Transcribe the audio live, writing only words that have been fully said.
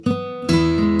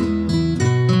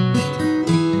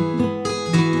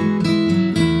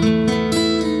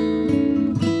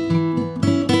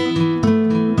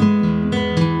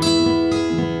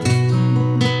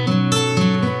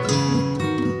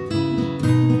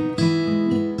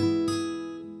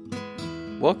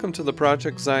Welcome to the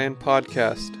Project Zion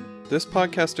podcast. This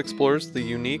podcast explores the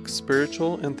unique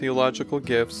spiritual and theological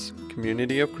gifts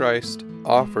Community of Christ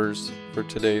offers for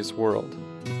today's world.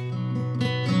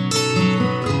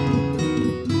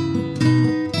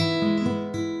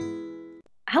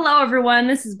 Hello, everyone.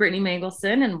 This is Brittany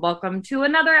Mangelson, and welcome to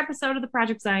another episode of the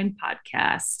Project Zion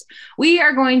podcast. We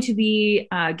are going to be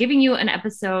giving you an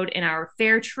episode in our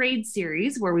Fair Trade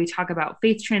series where we talk about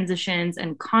faith transitions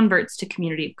and converts to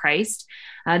Community of Christ.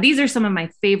 These are some of my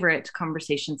favorite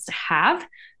conversations to have,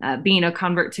 being a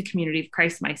convert to Community of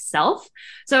Christ myself.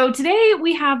 So today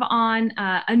we have on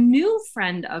a new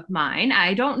friend of mine.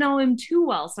 I don't know him too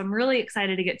well, so I'm really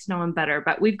excited to get to know him better.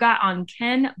 But we've got on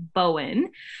Ken Bowen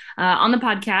on the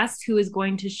podcast, who is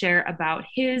going to share about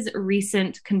his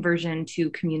recent conversion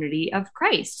to Community of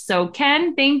Christ. So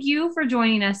Ken, thank you for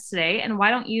joining us today. And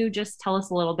why don't you just tell us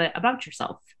a little bit about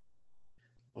yourself?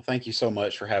 Well, thank you so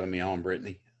much for having me on,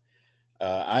 Brittany.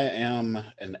 I am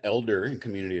an elder in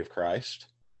Community of Christ.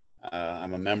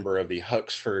 I'm a member of the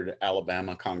Huxford,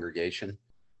 Alabama congregation.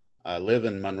 I live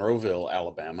in Monroeville,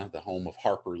 Alabama, the home of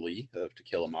Harper Lee of To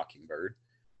Kill a Mockingbird.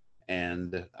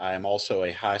 And I am also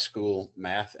a high school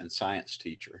math and science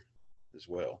teacher as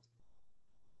well.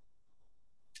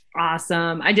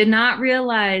 Awesome. I did not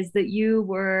realize that you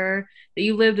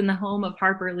lived in the home of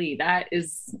Harper Lee. That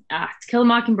is, To Kill a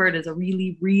Mockingbird is a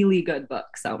really, really good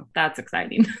book. So that's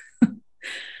exciting.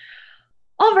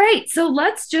 All right, so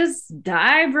let's just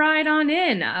dive right on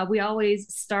in. We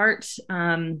always start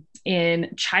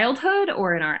in childhood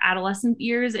or in our adolescent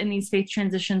years in these faith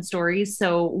transition stories.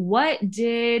 So what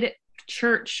did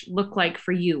church look like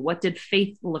for you? What did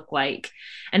faith look like?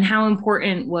 And how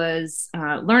important was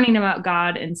learning about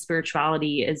God and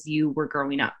spirituality as you were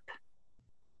growing up?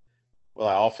 Well,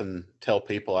 I often tell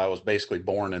people I was basically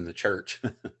born in the church.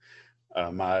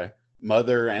 My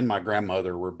mother and my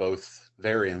grandmother were both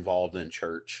very involved in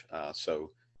church. So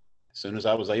as soon as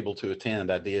I was able to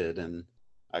attend, I did. And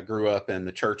I grew up in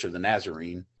the Church of the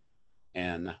Nazarene.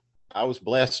 And I was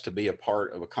blessed to be a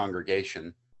part of a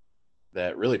congregation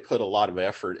that really put a lot of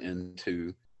effort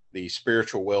into the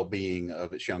spiritual well-being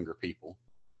of its younger people.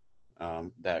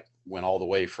 That went all the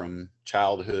way from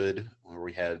childhood, where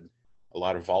we had a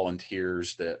lot of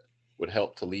volunteers that would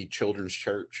help to lead children's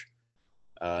church.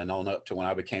 And on up to when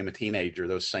I became a teenager,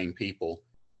 those same people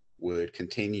would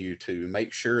continue to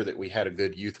make sure that we had a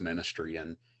good youth ministry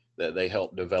and that they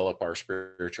helped develop our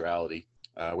spirituality.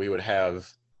 We would have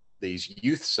these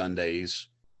youth Sundays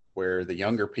where the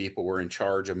younger people were in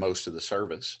charge of most of the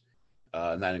service.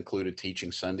 And that included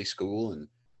teaching Sunday school and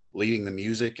leading the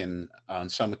music. And on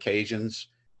some occasions,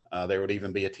 there would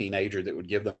even be a teenager that would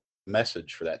give the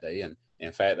message for that day. And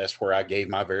in fact, that's where I gave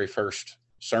my very first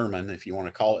sermon, if you want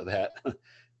to call it that,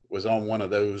 was on one of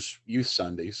those youth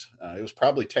Sundays. It was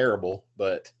probably terrible,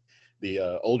 but the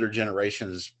older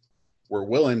generations were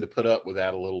willing to put up with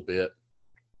that a little bit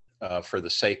for the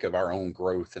sake of our own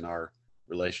growth in our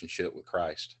relationship with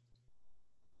Christ.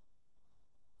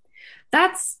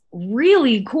 That's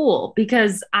really cool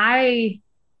because I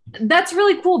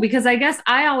guess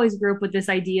I always grew up with this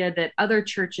idea that other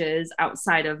churches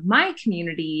outside of my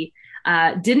community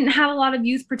didn't have a lot of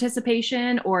youth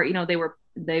participation, or,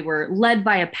 they were led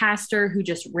by a pastor who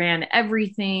just ran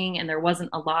everything. And there wasn't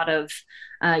a lot of,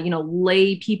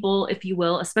 lay people, if you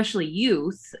will, especially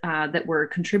youth that were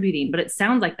contributing. But it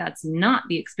sounds like that's not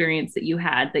the experience that you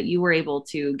had, that you were able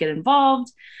to get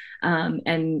involved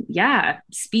and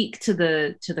speak to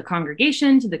the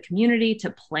congregation, to the community,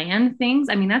 to plan things.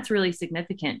 I mean, that's really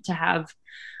significant to have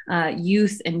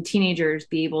youth and teenagers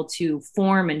be able to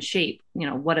form and shape,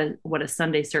 what a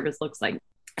Sunday service looks like.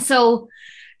 So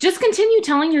just continue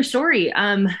telling your story.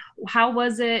 How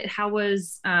was it? How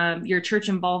was your church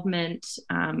involvement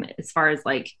as far as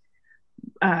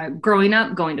growing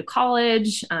up, going to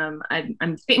college?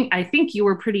 I think you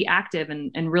were pretty active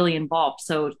and really involved.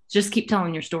 So just keep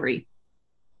telling your story.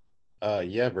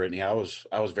 Yeah, Brittany, I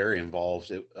was very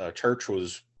involved. Church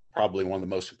was probably one of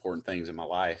the most important things in my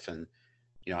life. And,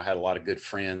 I had a lot of good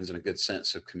friends and a good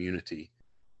sense of community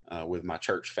with my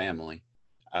church family.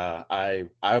 I'm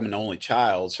an only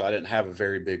child, so I didn't have a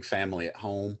very big family at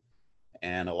home.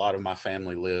 And a lot of my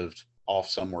family lived off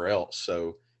somewhere else.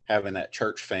 So having that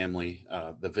church family,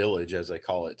 the village, as they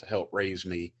call it, to help raise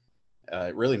me,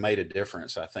 it really made a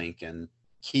difference, I think, in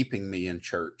keeping me in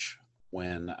church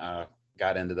when I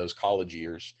got into those college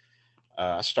years.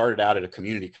 I started out at a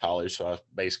community college, so I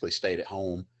basically stayed at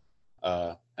home.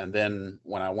 And then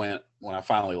when I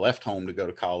finally left home to go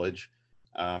to college,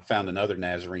 found another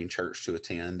Nazarene church to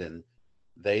attend, and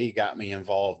they got me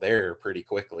involved there pretty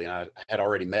quickly. And I had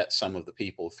already met some of the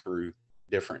people through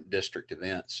different district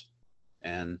events.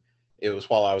 And it was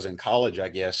while I was in college, I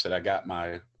guess, that I got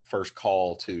my first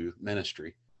call to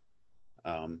ministry.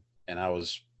 And I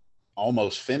was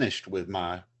almost finished with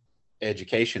my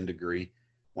education degree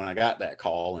when I got that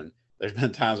call. And there's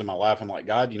been times in my life I'm like,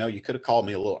 God, you could have called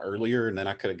me a little earlier, and then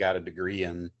I could have got a degree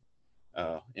in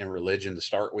religion to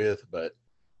start with. But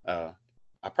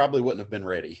I probably wouldn't have been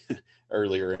ready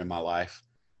earlier in my life.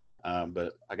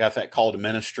 But I got that call to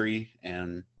ministry.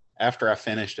 And after I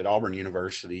finished at Auburn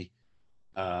University,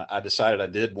 I decided I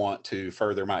did want to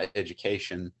further my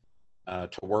education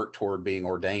to work toward being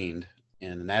ordained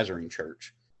in the Nazarene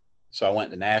church. So I went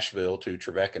to Nashville to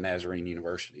Trevecca Nazarene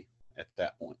University at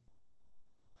that point.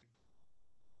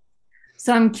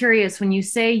 So I'm curious, when you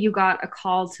say you got a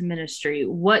call to ministry,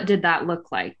 what did that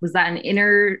look like? Was that an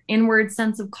inward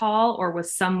sense of call, or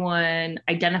was someone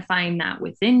identifying that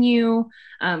within you?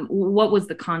 What was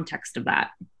the context of that?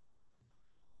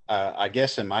 I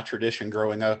guess in my tradition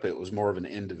growing up, it was more of an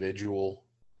individual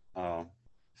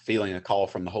feeling a call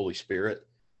from the Holy Spirit.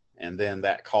 And then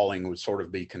that calling would sort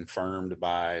of be confirmed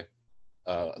by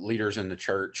leaders in the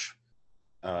church.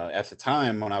 At the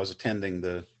time when I was attending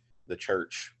the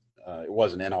church, it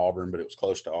wasn't in Auburn, but it was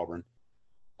close to Auburn.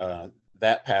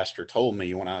 That pastor told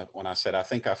me when I said, I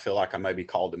think I feel like I may be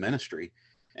called to ministry.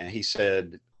 And he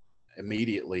said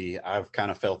immediately, I've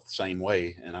kind of felt the same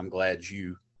way. And I'm glad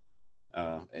you,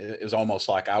 it was almost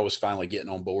like I was finally getting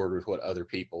on board with what other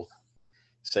people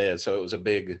said. So it was a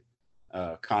big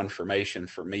confirmation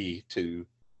for me to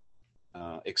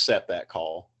accept that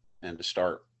call and to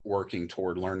start working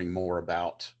toward learning more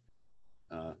about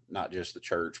not just the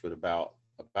church, but about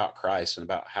Christ and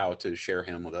about how to share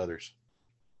him with others.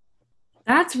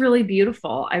 That's really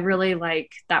beautiful. I really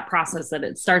like that process, that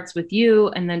it starts with you,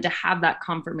 and then to have that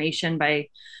confirmation by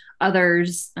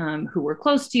others who were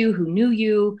close to you, who knew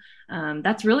you.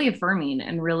 That's really affirming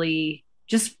and really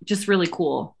just really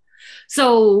cool.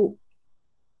 So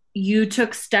you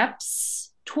took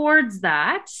steps towards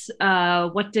that.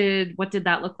 What did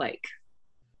that look like?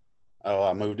 Oh,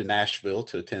 I moved to Nashville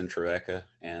to attend Trevecca,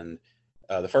 and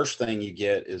the first thing you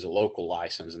get is a local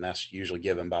license, and that's usually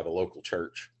given by the local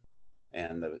church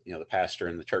and the pastor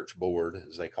and the church board,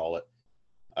 as they call it.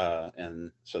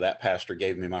 And so that pastor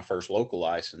gave me my first local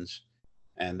license.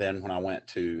 And then when I went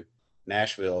to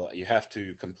Nashville, you have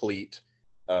to complete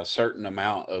a certain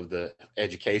amount of the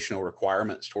educational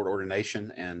requirements toward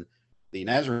ordination. And the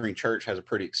Nazarene church has a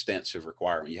pretty extensive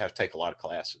requirement. You have to take a lot of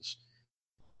classes.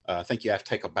 I think you have to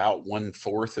take about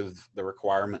 1/4 of the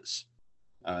requirements.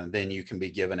 Then you can be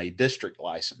given a district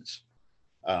license.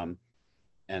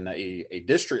 And a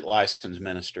district licensed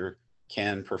minister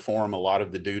can perform a lot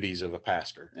of the duties of a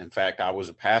pastor. In fact, I was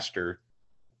a pastor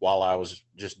while I was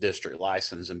just district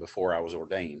licensed and before I was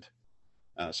ordained.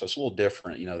 So it's a little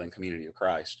different, than Community of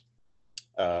Christ.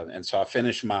 And so I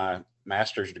finished my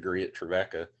master's degree at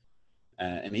Trevecca.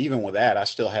 And even with that, I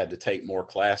still had to take more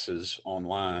classes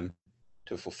online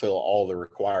to fulfill all the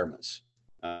requirements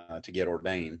to get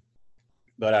ordained.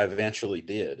 But I eventually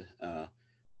did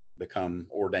become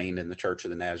ordained in the Church of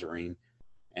the Nazarene.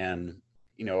 And,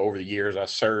 over the years, I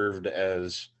served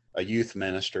as a youth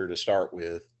minister to start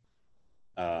with.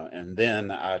 And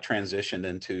then I transitioned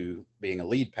into being a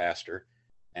lead pastor.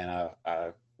 And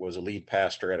I was a lead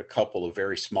pastor at a couple of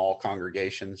very small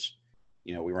congregations.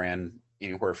 We ran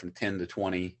anywhere from 10 to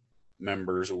 20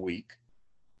 members a week.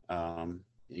 In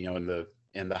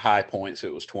the high points,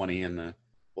 it was 20. In the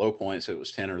low points, it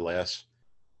was 10 or less.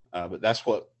 But that's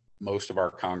what most of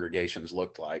our congregations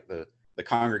looked like. The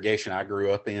congregation I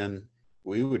grew up in,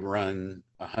 we would run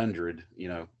 100,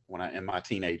 in my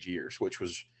teenage years, which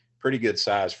was pretty good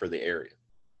size for the area.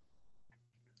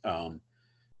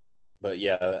 But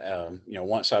yeah,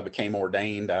 once I became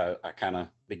ordained, I kind of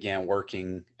began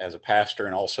working as a pastor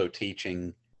and also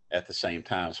teaching at the same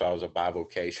time. So I was a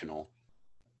bivocational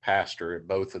pastor at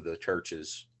both of the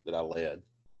churches that I led.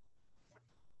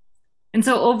 And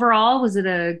so overall, was it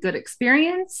a good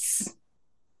experience?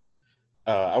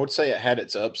 I would say it had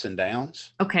its ups and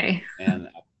downs. Okay. And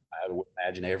I would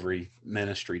imagine every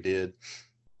ministry did.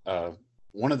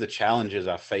 One of the challenges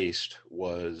I faced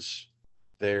was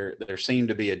there seemed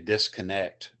to be a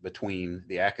disconnect between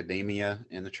the academia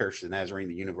in the Church of the Nazarene,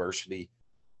 the university,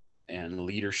 and the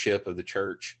leadership of the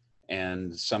church,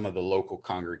 and some of the local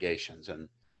congregations. And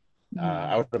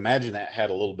I would imagine that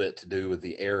had a little bit to do with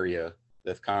the area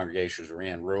that the congregations were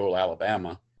in, rural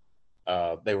Alabama.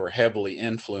 They were heavily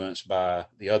influenced by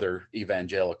the other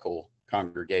evangelical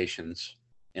congregations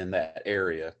in that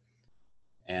area.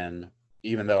 And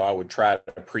even though I would try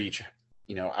to preach,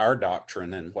 our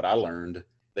doctrine and what I learned,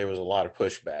 there was a lot of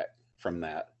pushback from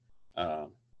that.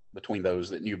 between those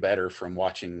that knew better from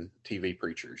watching TV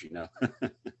preachers,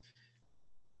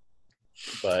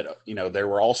 But, there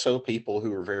were also people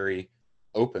who were very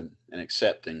open and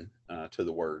accepting to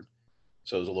the word.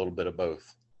 So it was a little bit of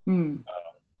both. Mm.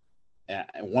 And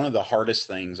one of the hardest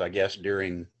things, I guess,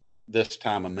 during this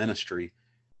time of ministry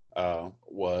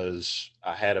was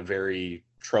I had a very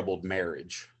troubled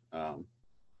marriage.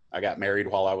 I got married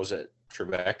while I was at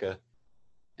Tribeca,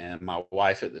 and my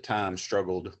wife at the time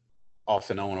struggled off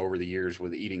and on over the years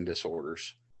with eating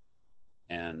disorders.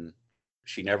 And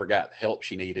she never got the help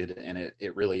she needed, and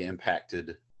it really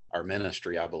impacted our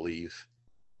ministry, I believe,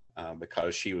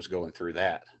 because she was going through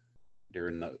that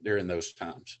during those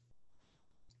times.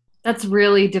 That's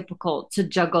really difficult to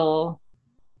juggle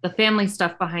the family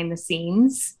stuff behind the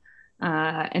scenes.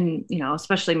 And,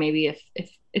 especially maybe if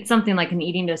it's something like an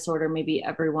eating disorder, maybe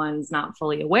everyone's not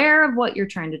fully aware of what you're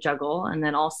trying to juggle. And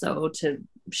then also to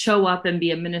show up and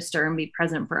be a minister and be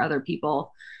present for other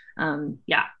people.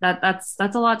 That's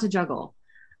a lot to juggle.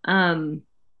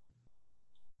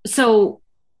 So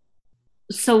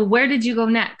where did you go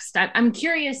next? I'm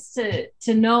curious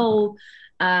to know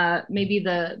maybe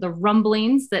the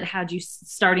rumblings that had you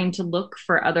starting to look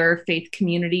for other faith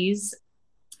communities,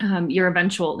 your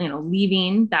eventual,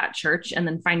 leaving that church and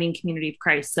then finding Community of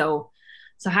Christ. So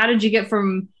how did you get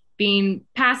from being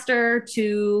pastor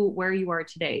to where you are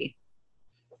today?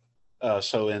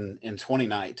 So in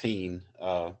 2019,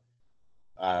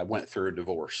 I went through a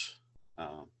divorce.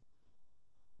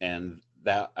 And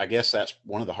I guess that's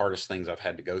one of the hardest things I've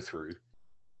had to go through.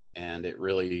 And it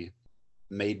really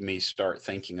made me start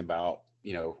thinking about,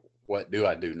 what do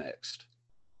I do next?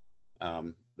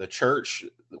 The church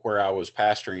where I was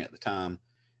pastoring at the time,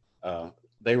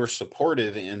 they were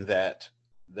supportive in that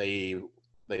they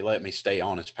let me stay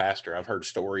on as pastor. I've heard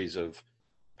stories of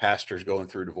pastors going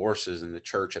through divorces and the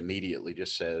church immediately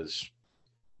just says,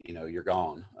 you're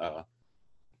gone.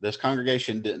 This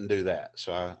congregation didn't do that.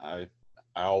 So I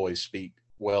always speak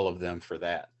well of them for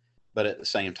that. But at the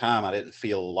same time, I didn't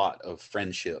feel a lot of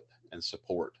friendship and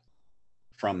support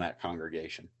from that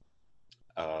congregation.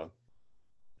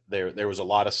 There was a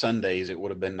lot of Sundays. It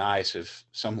would have been nice if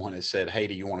someone had said, "Hey,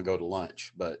 do you want to go to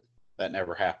lunch?" But that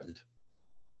never happened.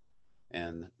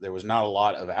 And there was not a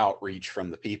lot of outreach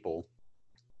from the people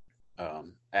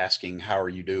asking, "How are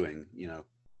you doing?"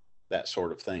 That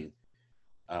sort of thing.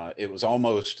 It was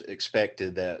almost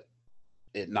expected that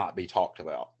it not be talked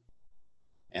about.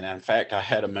 And in fact, I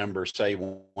had a member say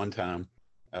one time,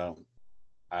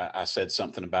 I said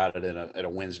something about it at a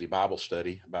Wednesday Bible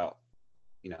study about,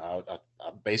 I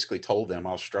basically told them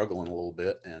I was struggling a little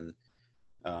bit, and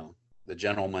the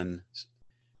gentleman,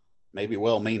 maybe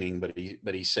well-meaning, but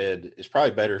he said, "It's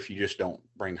probably better if you just don't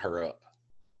bring her up."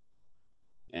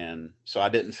 And so I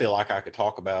didn't feel like I could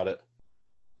talk about it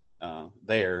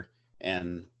there.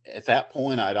 And at that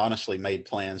point, I'd honestly made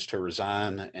plans to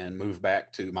resign and move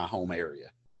back to my home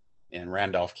area in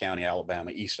Randolph County, Alabama,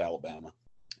 East Alabama,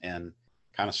 and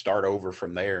kind of start over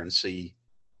from there and see,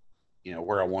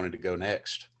 where I wanted to go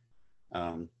next.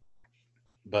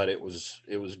 But it was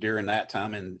during that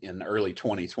time in early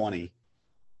 2020,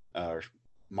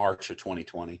 March of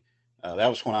 2020. That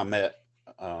was when I met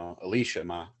Alicia,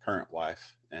 my current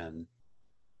wife. And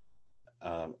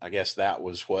I guess that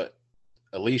was what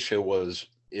Alicia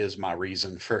is my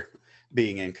reason for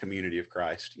being in Community of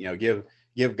Christ.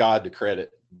 Give God the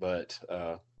credit, but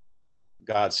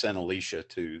God sent Alicia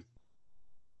to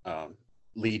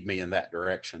lead me in that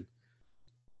direction.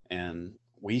 And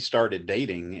we started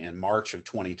dating in March of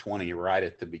 2020, right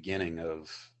at the beginning of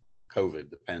COVID,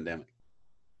 the pandemic.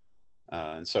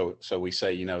 And so we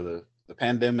say, the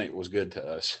pandemic was good to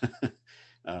us.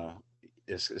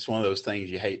 It's one of those things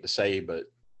you hate to say,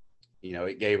 but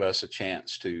it gave us a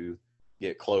chance to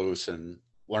get close and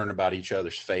learn about each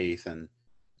other's faith and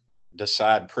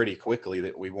decide pretty quickly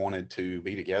that we wanted to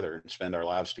be together and spend our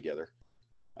lives together.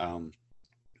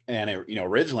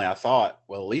 Originally I thought,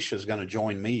 well, Alicia's going to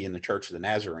join me in the Church of the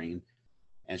Nazarene,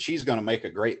 and she's going to make a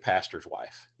great pastor's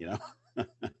wife,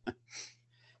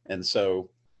 And so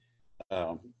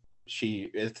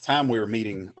she, at the time we were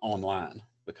meeting online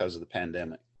because of the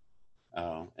pandemic.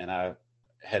 And I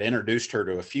had introduced her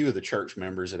to a few of the church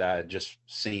members that I had just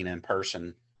seen in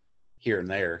person here and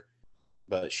there,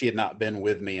 but she had not been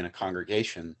with me in a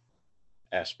congregation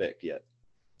aspect yet.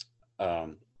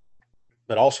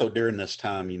 But also during this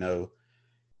time,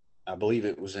 I believe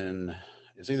it was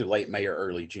either late May or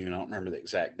early June. I don't remember the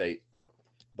exact date,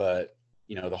 but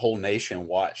the whole nation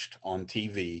watched on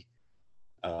TV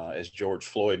as George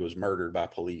Floyd was murdered by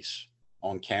police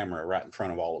on camera right in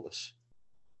front of all of us.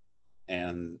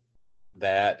 And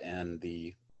that and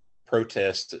the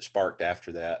protests that sparked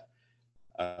after that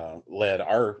led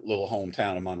our little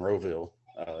hometown of Monroeville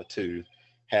to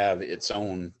have its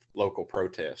own local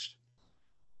protest.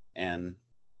 And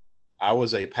I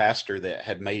was a pastor that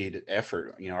had made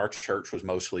effort. Our church was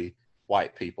mostly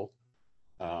white people,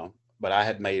 but I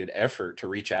had made effort to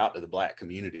reach out to the Black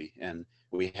community. And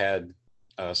we had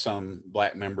some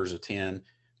Black members attend.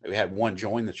 We had one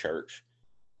join the church.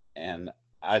 And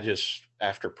I just,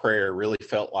 after prayer, really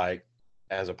felt like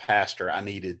as a pastor, I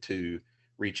needed to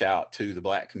reach out to the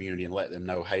Black community and let them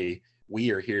know, hey,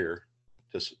 we are here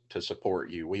to support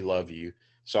you. We love you.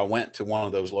 So I went to one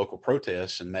of those local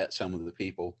protests and met some of the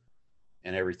people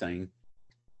and everything.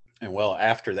 And well,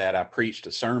 after that, I preached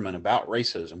a sermon about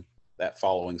racism that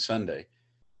following Sunday.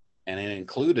 And it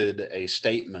included a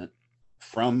statement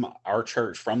from our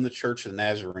church, from the Church of the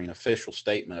Nazarene, official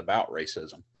statement about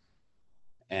racism.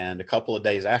 And a couple of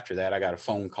days after that, I got a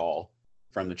phone call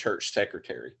from the church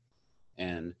secretary.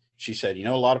 And she said,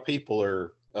 a lot of people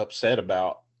are upset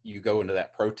about you going to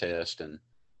that protest and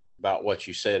about what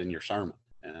you said in your sermon.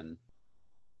 And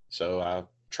so I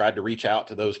tried to reach out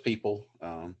to those people.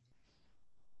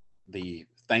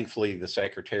 Thankfully, the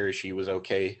secretary, she was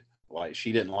okay. Like,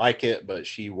 she didn't like it, but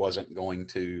she wasn't going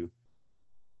to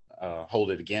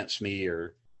hold it against me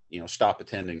or, stop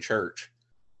attending church.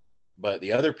 But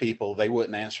the other people, they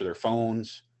wouldn't answer their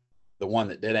phones. The one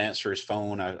that did answer his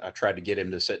phone, I tried to get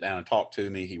him to sit down and talk to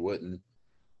me. He wouldn't.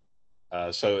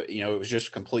 So, it was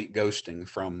just complete ghosting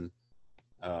from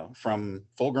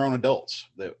full-grown adults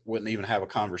that wouldn't even have a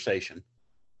conversation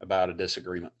about a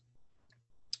disagreement.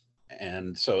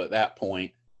 And so at that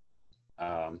point,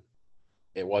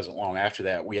 it wasn't long after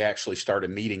that, we actually started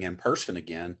meeting in person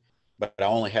again, but I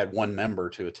only had one member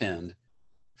to attend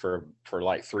for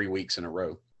like 3 weeks in a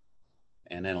row.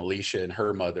 And then Alicia and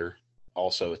her mother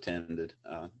also attended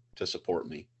to support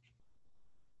me.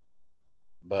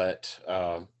 But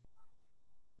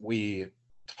we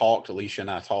talked, Alicia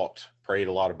and I talked, prayed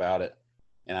a lot about it.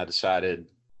 And I decided,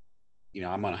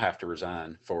 I'm going to have to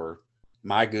resign for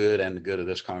my good and the good of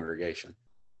this congregation.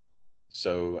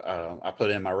 So I put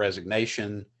in my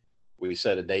resignation. We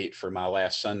set a date for my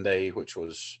last Sunday, which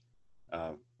was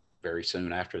very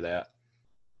soon after that.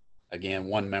 Again,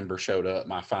 one member showed up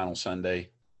my final Sunday,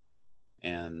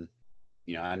 and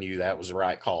I knew that was the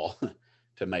right call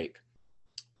to make.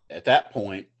 At that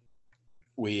point,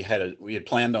 we had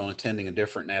planned on attending a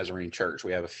different Nazarene church.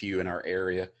 We have a few in our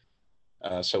area,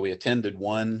 so we attended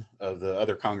one of the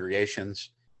other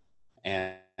congregations,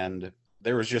 and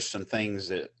there was just some things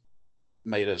that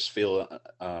made us feel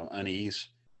unease.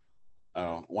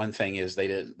 One thing is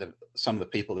some of the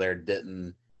people there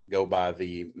didn't go by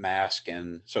the mask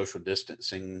and social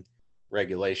distancing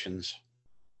regulations.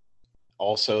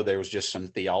 Also, there was just some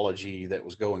theology that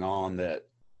was going on that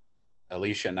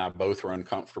Alicia and I both were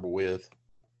uncomfortable with.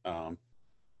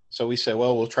 So we said,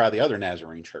 well, we'll try the other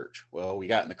Nazarene church. Well, we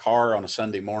got in the car on a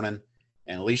Sunday morning,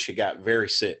 and Alicia got very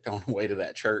sick on the way to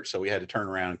that church. So we had to turn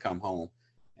around and come home,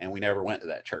 and we never went to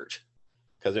that church,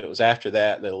 because it was after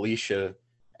that Alicia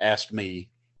asked me,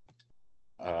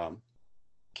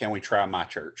 can we try my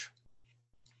church?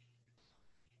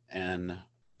 And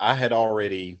I had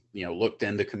already, looked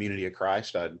into Community of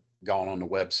Christ. I'd gone on the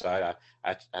website.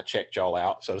 I checked y'all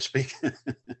out, so to speak.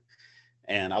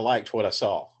 And I liked what I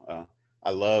saw. I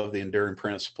love the enduring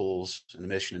principles and the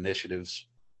mission initiatives.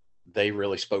 They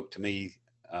really spoke to me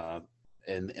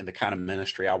in the kind of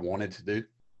ministry I wanted to do.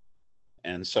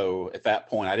 And so at that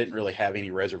point, I didn't really have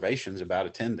any reservations about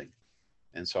attending.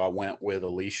 And so I went with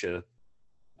Alicia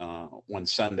one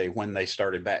Sunday when they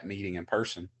started back meeting in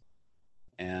person.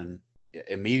 And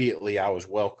immediately I was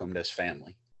welcomed as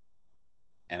family.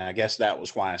 And I guess that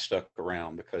was why I stuck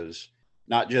around, because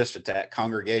not just at that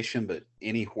congregation, but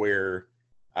anywhere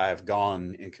I've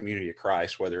gone in Community of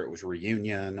Christ, whether it was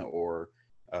reunion or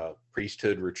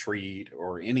priesthood retreat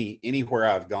or anywhere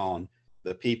I've gone,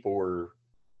 the people were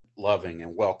loving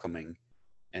and welcoming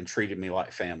and treated me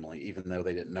like family, even though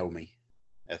they didn't know me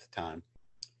at the time.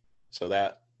 So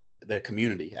that the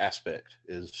community aspect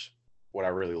is what I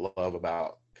really love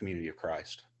about Community of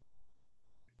Christ.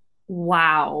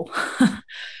 Wow.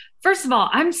 First of all,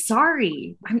 I'm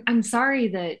sorry. I'm sorry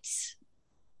that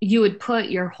you would put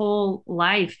your whole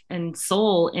life and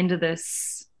soul into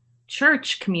this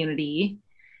church community.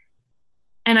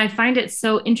 And I find it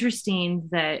so interesting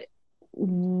that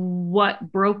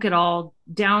what broke it all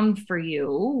down for you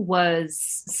was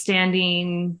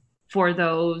standing for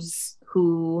those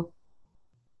who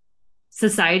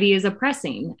society is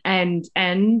oppressing. And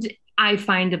I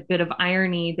find a bit of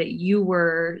irony that you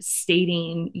were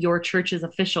stating your church's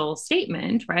official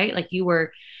statement, right? Like you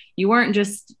weren't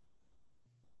just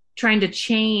trying to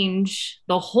change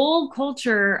the whole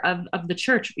culture of the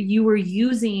church. You were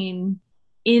using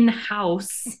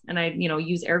in-house, and I,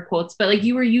 use air quotes, but like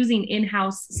you were using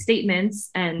in-house statements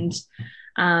and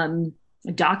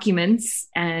documents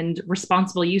and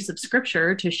responsible use of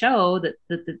scripture to show that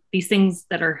these things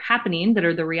that are happening, that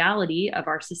are the reality of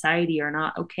our society, are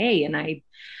not okay. And I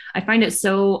find it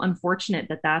so unfortunate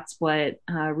that that's what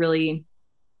really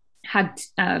had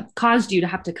caused you to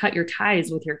have to cut your ties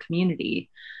with your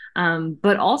community.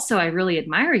 But also, I really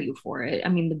admire you for it. I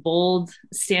mean, the bold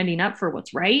standing up for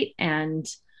what's right and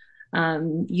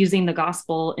using the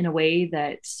gospel in a way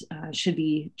that should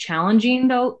be challenging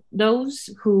those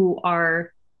who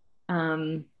are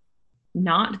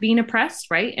not being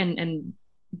oppressed, right? And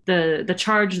the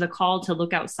charge, the call to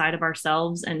look outside of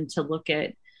ourselves and to look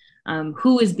at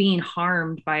who is being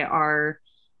harmed by our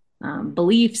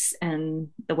beliefs and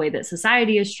the way that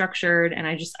society is structured. And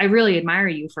I really admire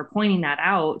you for pointing that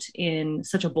out in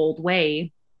such a bold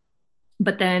way.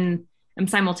 But then I'm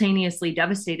simultaneously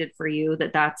devastated for you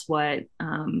that that's what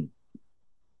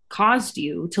caused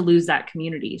you to lose that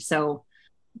community. So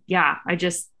yeah, I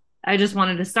just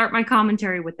wanted to start my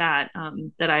commentary with that,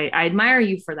 that I admire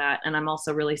you for that. And I'm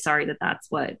also really sorry that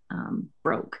that's what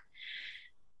broke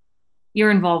your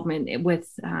involvement with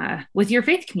your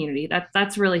faith community.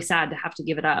 That's really sad to have to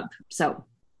give it up. So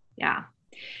yeah,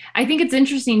 I think it's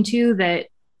interesting too, that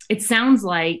it sounds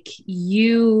like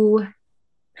you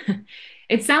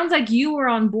were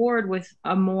on board with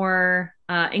a more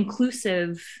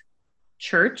inclusive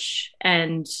church,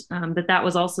 and that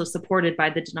was also supported by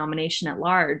the denomination at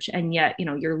large. And yet,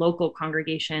 your local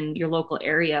congregation, your local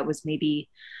area was maybe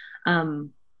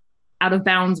out of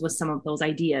bounds with some of those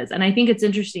ideas. And I think it's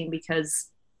interesting because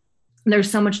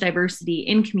there's so much diversity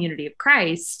in Community of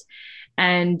Christ,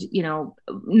 and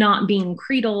not being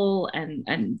creedal,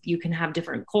 and you can have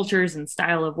different cultures and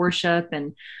style of worship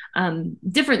and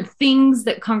different things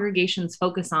that congregations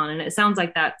focus on. And it sounds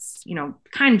like that's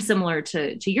kind of similar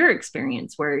to your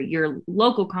experience, where your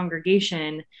local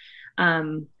congregation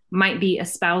might be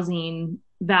espousing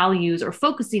values or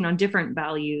focusing on different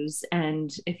values.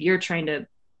 And if you're trying to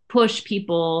push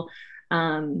people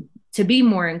to be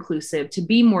more inclusive, to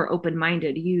be more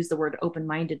open-minded, use the word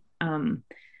open-minded,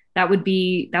 that would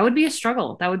be a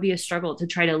struggle. That would be a struggle to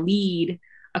try to lead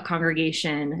a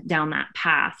congregation down that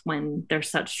path when there's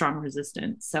such strong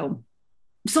resistance. So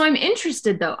I'm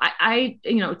interested, though. I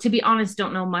to be honest,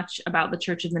 don't know much about the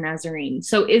Church of the Nazarene.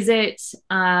 So is it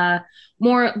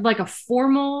more like a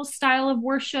formal style of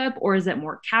worship, or is it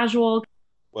more casual?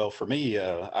 Well, for me,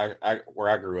 where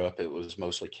I grew up, it was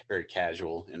mostly very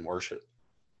casual in worship.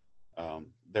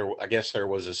 I guess there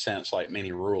was a sense, like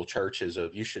many rural churches,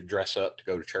 of you should dress up to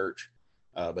go to church,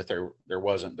 but there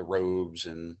wasn't the robes,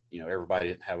 and everybody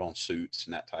didn't have on suits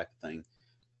and that type of thing.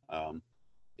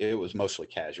 It was mostly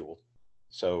casual,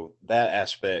 so that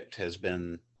aspect has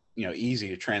been easy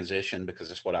to transition because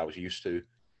that's what I was used to.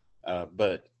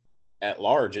 But at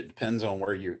large, it depends on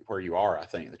where you are. I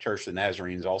think the Church of the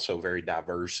Nazarene is also very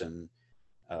diverse, and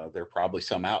there are probably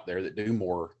some out there that do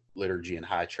more liturgy and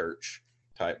high church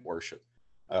type worship.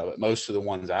 But most of the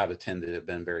ones I've attended have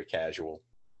been very casual.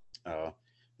 The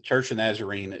Church of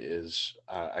Nazarene is,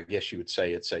 I guess you would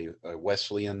say, it's a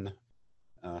Wesleyan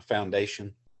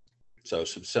foundation. So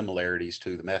some similarities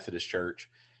to the Methodist Church.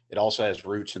 It also has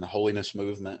roots in the holiness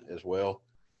movement as well.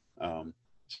 So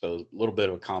a little bit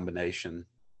of a combination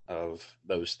of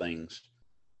those things.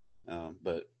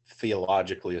 But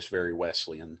theologically, it's very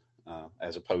Wesleyan,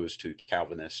 as opposed to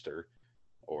Calvinist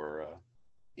or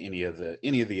any of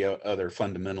the other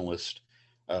fundamentalist.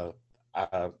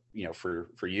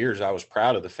 For years, I was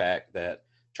proud of the fact that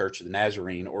Church of the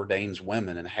Nazarene ordains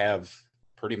women, and have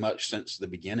pretty much since the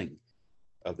beginning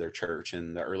of their church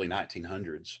in the early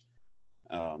 1900s.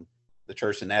 The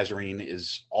Church of the Nazarene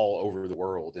is all over the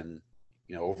world, in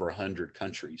over 100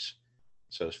 countries,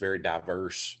 so it's very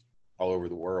diverse all over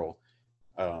the world.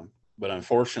 But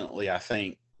unfortunately, I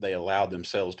think they allowed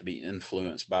themselves to be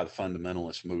influenced by the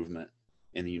fundamentalist movement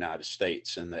in the United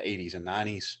States in the 80s and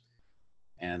 90s.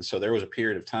 And so there was a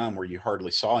period of time where you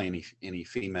hardly saw any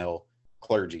female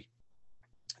clergy.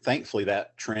 Thankfully,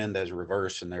 that trend has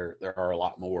reversed, and there are a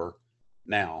lot more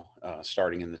now,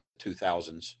 starting in the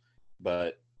 2000s.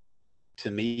 But to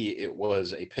me, it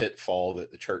was a pitfall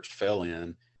that the church fell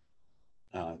in,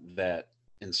 that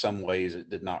in some ways it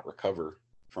did not recover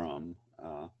from.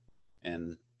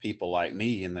 And people like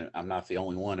me, and I'm not the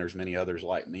only one, there's many others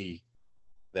like me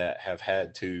that have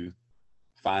had to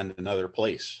find another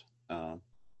place.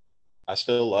 I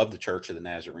still love the Church of the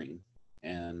Nazarene,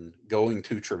 and going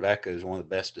to Trevecca is one of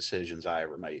the best decisions I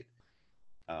ever made.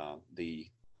 The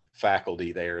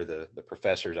faculty there, the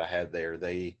professors I had there,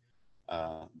 they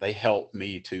helped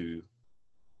me to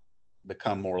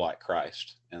become more like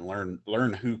Christ and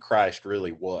learn who Christ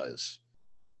really was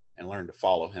and learn to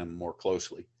follow him more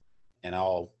closely. And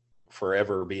I'll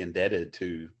forever be indebted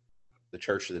to the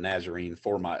Church of the Nazarene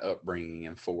for my upbringing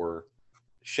and for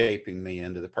shaping me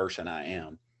into the person I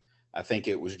am. I think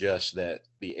it was just that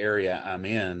the area I'm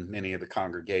in, many of the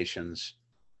congregations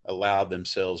allowed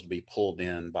themselves to be pulled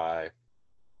in by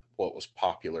what was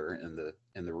popular in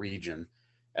the region,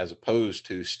 as opposed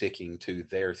to sticking to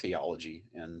their theology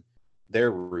and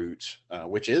their roots,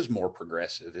 which is more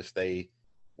progressive if they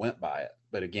went by it.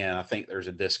 But again, I think there's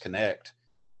a disconnect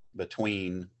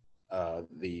between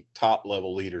the top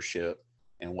level leadership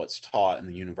and what's taught in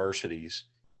the universities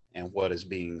and what is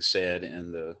being said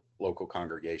in the local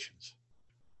congregations.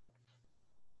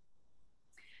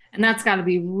 And that's got to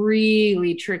be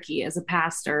really tricky as a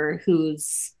pastor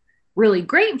who's really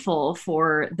grateful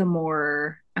for the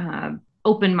more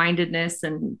open-mindedness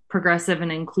and progressive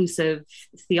and inclusive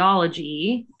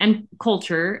theology and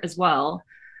culture as well.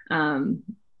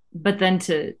 But then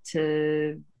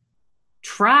to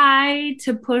try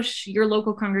to push your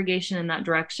local congregation in that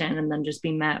direction and then just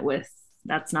be met with,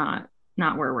 that's not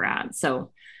where we're at.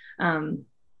 So,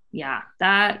 yeah,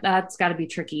 that's got to be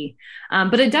tricky.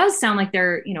 But it does sound like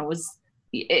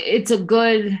it's a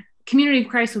good Community of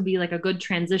Christ would be like a good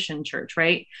transition church,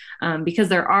 right? Because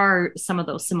there are some of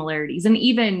those similarities. And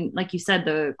even, like you said,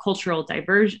 the cultural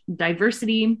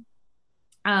diversity,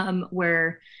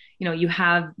 where, you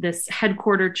have this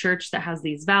headquartered church that has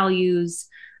these values,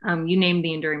 you name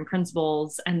the enduring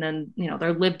principles, and then,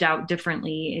 they're lived out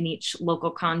differently in each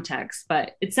local context.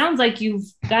 But it sounds like you've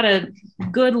got a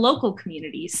good local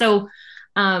community. So,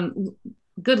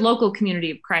 good local Community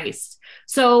of Christ.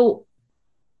 So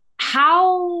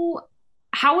how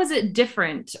is it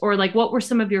different, or like what were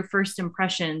some of your first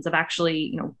impressions of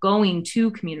actually going to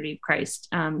Community of Christ?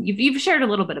 You've shared a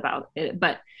little bit about it,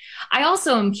 but I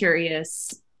also am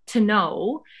curious to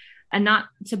know, and not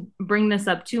to bring this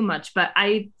up too much, but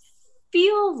I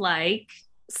feel like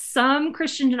some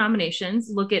Christian denominations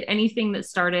look at anything that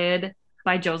started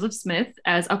by Joseph Smith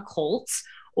as a cult,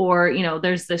 or,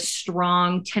 there's this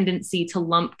strong tendency to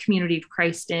lump Community of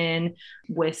Christ in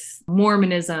with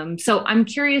Mormonism. So I'm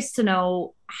curious to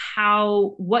know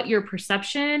what your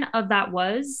perception of that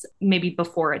was, maybe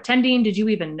before attending. Did you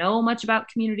even know much about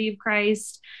Community of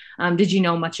Christ? Did you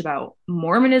know much about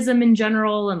Mormonism in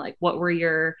general? And like, what were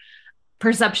your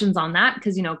perceptions on that?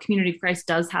 Because, Community of Christ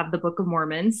does have the Book of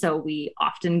Mormon. So we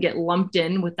often get lumped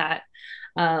in with that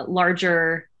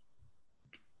larger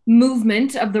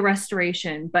movement of the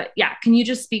restoration. But yeah, can you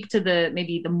just speak to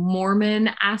maybe the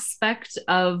Mormon aspect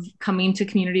of coming to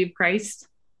Community of Christ?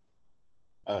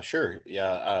 Sure.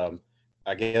 Yeah.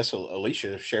 I guess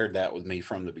Alicia shared that with me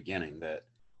from the beginning, that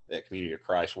Community of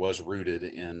Christ was rooted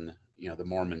in, the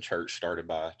Mormon church started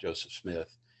by Joseph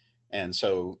Smith. And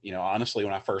so, honestly,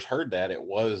 when I first heard that, it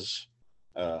was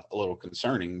a little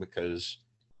concerning, because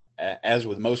as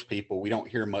with most people, we don't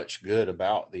hear much good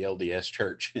about the LDS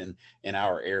church in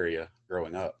our area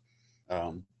growing up.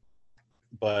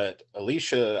 But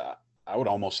Alicia, I would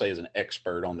almost say, is an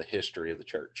expert on the history of the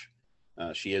church.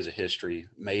 She is a history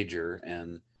major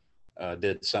and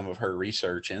did some of her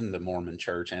research in the Mormon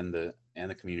church and the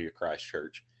Community of Christ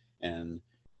church. And,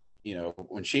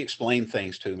 when she explained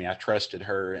things to me, I trusted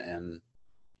her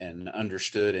and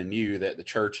understood and knew that the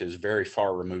church is very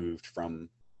far removed from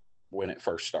when it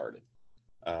first started.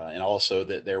 And also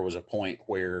that there was a point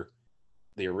where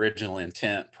the original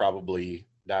intent probably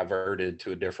diverted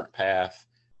to a different path.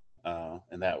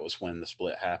 And that was when the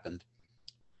split happened.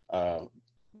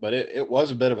 But it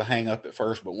was a bit of a hang up at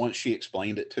first, but once she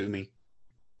explained it to me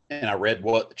and I read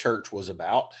what the church was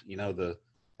about,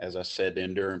 as I said, the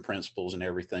enduring principles and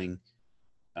everything,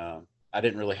 I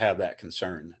didn't really have that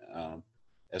concern.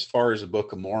 As far as the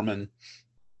Book of Mormon,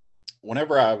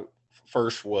 whenever I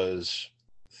first was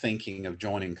thinking of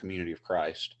joining Community of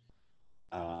Christ,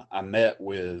 I met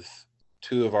with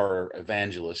two of our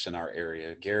evangelists in our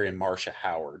area, Gary and Marcia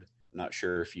Howard. I'm not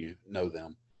sure if you know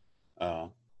them,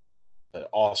 but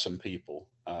awesome people.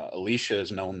 Alicia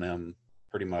has known them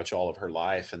pretty much all of her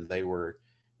life, and they were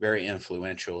very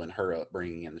influential in her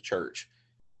upbringing in the church.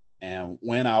 And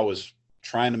when I was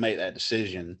trying to make that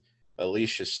decision,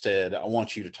 Alicia said, "I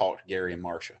want you to talk to Gary and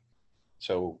Marcia."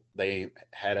 So they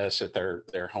had us at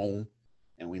their home,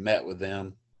 and we met with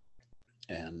them.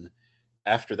 And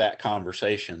after that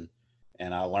conversation,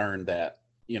 and I learned that,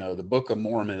 the Book of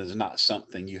Mormon is not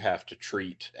something you have to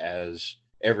treat as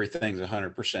everything's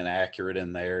 100% accurate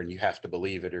in there and you have to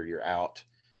believe it or you're out.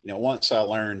 Once I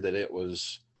learned that it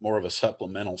was more of a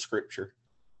supplemental scripture,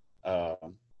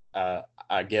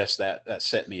 I guess that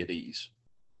set me at ease.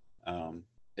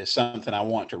 It's something I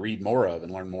want to read more of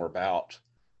and learn more about,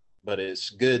 but it's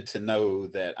good to know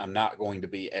that I'm not going to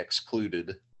be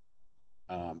excluded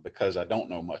because I don't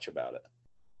know much about it.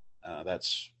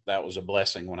 That was a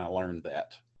blessing when I learned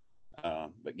that.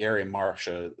 But Gary and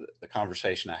Marcia, the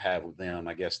conversation I had with them,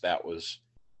 I guess that was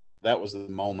the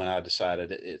moment I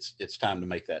decided it's time to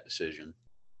make that decision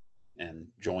and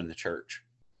join the church.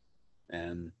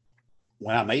 And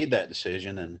when I made that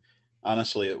decision, and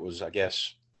honestly, it was, I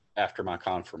guess, after my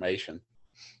confirmation,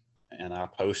 and I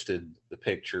posted the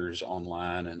pictures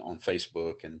online and on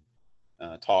Facebook and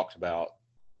talked about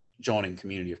joining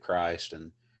Community of Christ.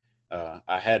 And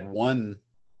I had one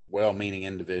well-meaning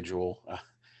individual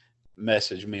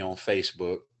message me on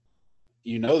Facebook.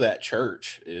 You know, that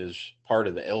church is part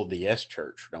of the LDS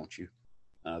church, don't you?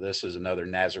 This is another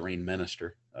Nazarene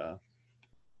minister.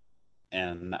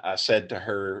 And I said to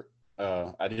her,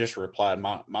 I just replied,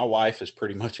 my wife is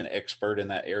pretty much an expert in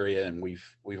that area, and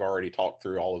we've already talked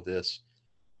through all of this.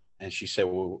 And she said,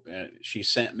 well, she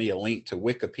sent me a link to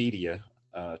Wikipedia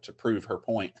to prove her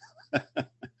point,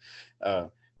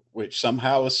 which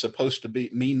somehow is supposed to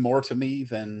mean more to me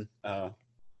than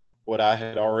what I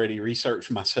had already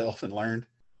researched myself and learned.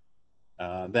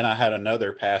 Then I had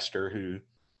another pastor who,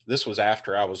 this was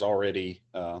after I was already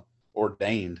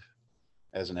ordained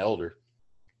as an elder.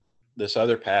 This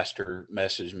other pastor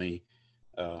messaged me,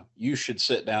 you should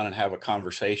sit down and have a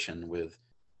conversation with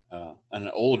an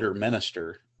older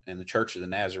minister in the Church of the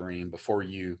Nazarene before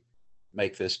you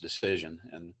make this decision.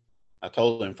 And I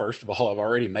told him, first of all, I've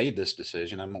already made this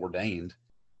decision. I'm ordained.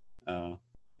 And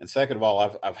second of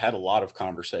all, I've had a lot of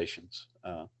conversations.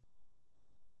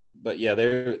 But yeah,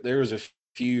 there was a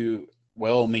few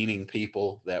well-meaning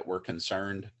people that were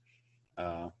concerned.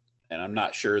 And I'm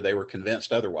not sure they were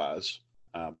convinced otherwise.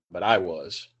 But I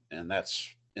was, and that's,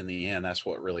 in the end, that's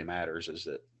what really matters, is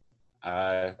that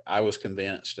I was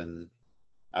convinced, and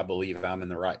I believe I'm in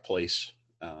the right place.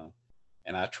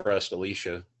 And I trust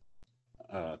Alicia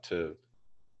to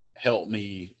help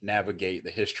me navigate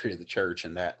the history of the church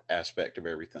and that aspect of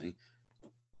everything.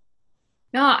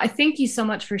 No, I thank you so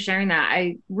much for sharing that.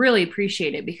 I really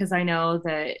appreciate it, because I know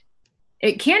that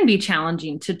it can be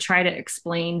challenging to try to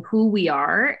explain who we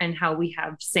are and how we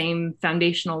have same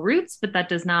foundational roots, but that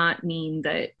does not mean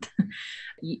that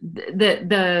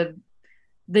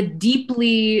the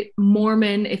deeply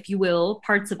Mormon, if you will,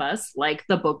 parts of us, like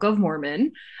the Book of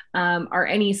Mormon, are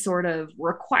any sort of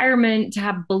requirement to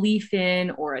have belief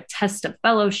in, or a test of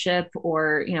fellowship,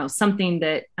 or, you know, something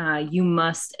that you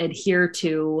must adhere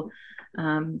to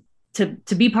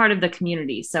be part of the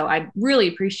community. So I really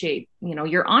appreciate, you know,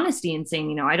 your honesty in saying,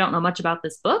 you know, I don't know much about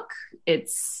this book.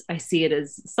 I see it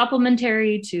as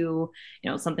supplementary to, you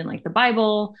know, something like the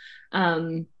Bible,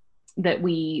 that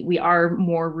we are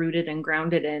more rooted and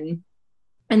grounded in,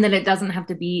 and that it doesn't have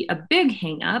to be a big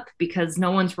hang up, because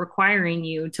no one's requiring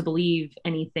you to believe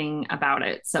anything about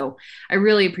it. So I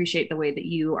really appreciate the way that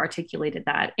you articulated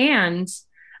that, and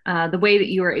the way that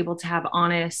you are able to have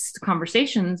honest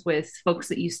conversations with folks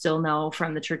that you still know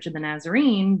from the Church of the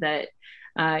Nazarene, that,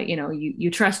 you know, you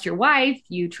trust your wife,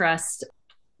 you trust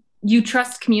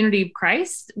Community of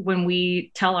Christ when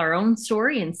we tell our own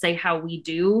story and say how we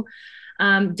do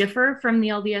differ from the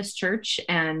LDS church.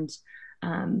 And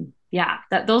yeah,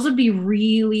 those would be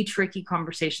really tricky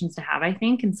conversations to have, I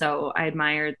think. And so I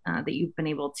admire that you've been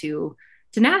able to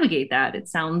navigate that. It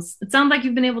sounds like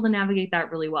you've been able to navigate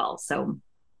that really well. So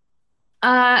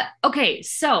okay,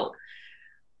 so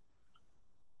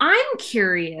I'm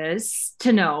curious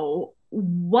to know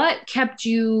what kept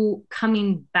you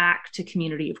coming back to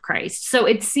Community of Christ. So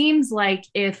it seems like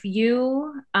if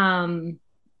you,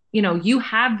 you know, you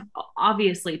have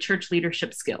obviously church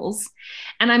leadership skills,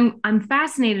 and I'm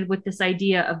fascinated with this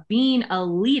idea of being a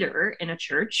leader in a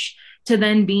church to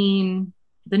then being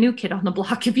the new kid on the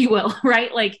block, if you will,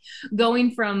 right? Like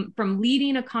going from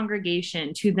leading a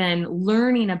congregation to then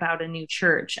learning about a new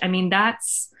church. I mean,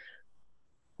 that's,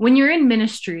 when you're in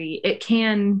ministry, it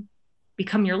can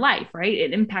become your life, right?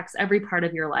 It impacts every part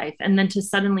of your life. And then to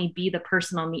suddenly be the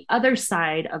person on the other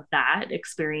side of that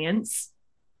experience,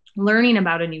 learning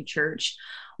about a new church,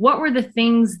 what were the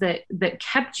things that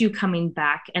kept you coming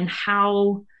back, and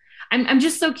how, I'm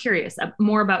just so curious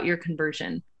more about your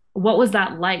conversion. What was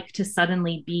that like to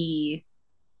suddenly be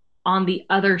on the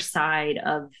other side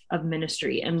of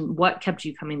ministry, and what kept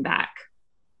you coming back?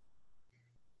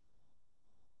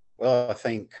 Well, I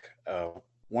think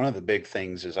one of the big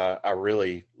things is I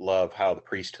really love how the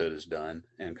priesthood is done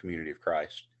in Community of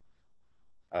Christ.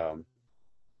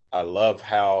 I love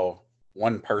how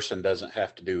one person doesn't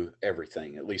have to do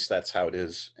everything. At least that's how it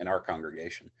is in our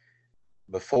congregation.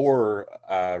 Before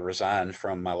I resigned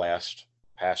from my last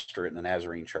pastorate in the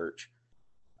Nazarene church,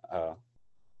 uh,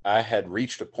 I had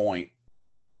reached a point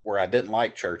where I didn't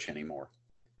like church anymore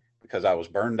because I was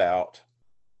burned out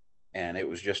and it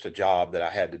was just a job that I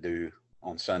had to do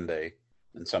on Sunday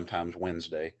and sometimes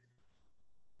Wednesday.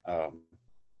 Um,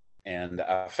 and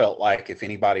I felt like if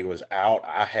anybody was out,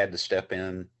 I had to step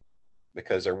in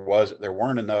because there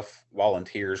weren't enough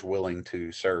volunteers willing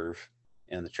to serve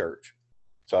in the church.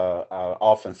 So I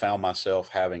often found myself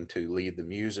having to lead the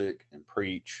music and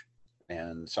preach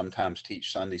and sometimes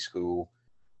teach Sunday school.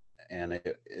 And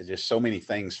it just so many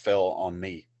things fell on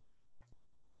me.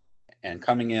 And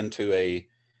coming into a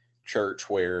church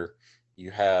where you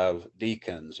have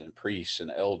deacons and priests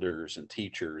and elders and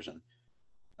teachers and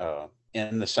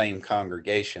in the same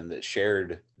congregation that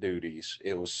shared duties,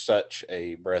 it was such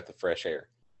a breath of fresh air.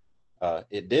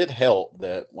 It did help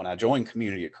that when I joined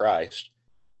Community of Christ,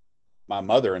 my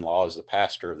mother-in-law is the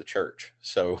pastor of the church.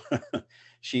 So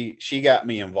she got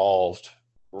me involved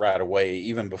right away,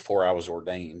 even before I was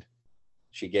ordained.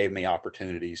 She gave me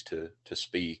opportunities to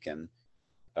speak. And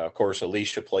of course,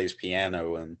 Alicia plays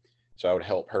piano. And so I would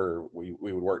help her. We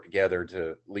would work together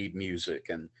to lead music.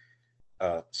 And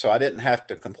so I didn't have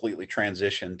to completely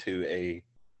transition to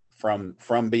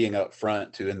from being up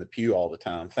front to in the pew all the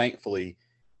time. Thankfully,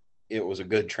 it was a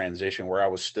good transition where I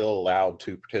was still allowed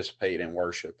to participate in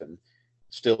worship and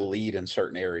still lead in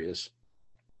certain areas.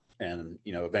 And,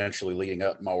 eventually leading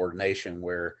up my ordination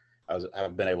where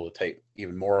I've been able to take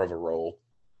even more of a role.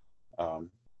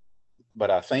 But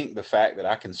I think the fact that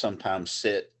I can sometimes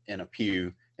sit in a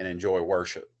pew and enjoy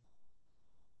worship,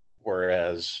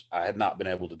 whereas I had not been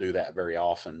able to do that very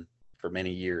often for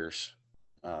many years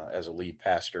as a lead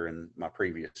pastor in my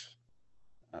previous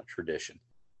tradition.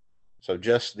 So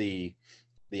just the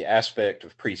aspect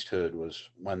of priesthood was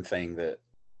one thing that,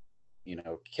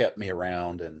 kept me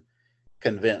around and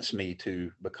convinced me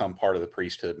to become part of the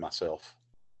priesthood myself.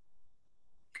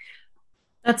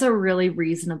 That's a really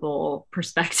reasonable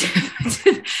perspective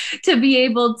to be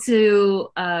able to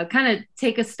kind of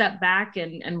take a step back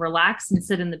and relax and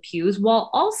sit in the pews while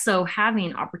also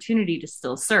having opportunity to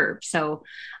still serve. So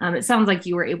it sounds like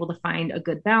you were able to find a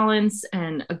good balance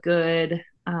and a good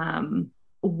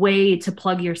way to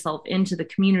plug yourself into the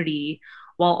community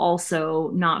while also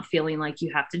not feeling like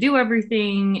you have to do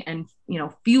everything and,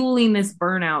 fueling this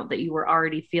burnout that you were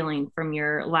already feeling from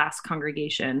your last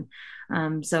congregation.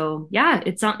 So yeah,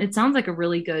 it sounds like a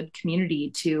really good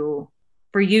community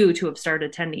for you to have started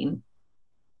attending.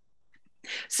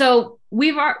 So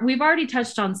we've already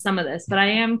touched on some of this, but I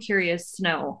am curious to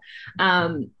know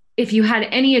if you had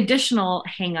any additional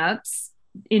hangups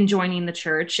in joining the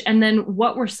church, and then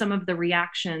what were some of the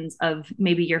reactions of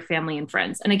maybe your family and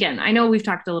friends? And again, I know we've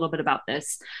talked a little bit about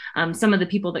this, some of the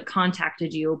people that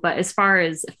contacted you, but as far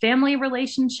as family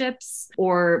relationships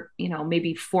or,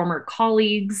 maybe former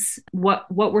colleagues, what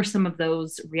were some of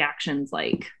those reactions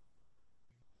like?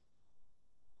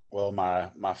 Well,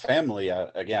 my family,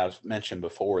 I've mentioned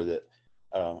before that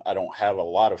I don't have a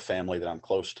lot of family that I'm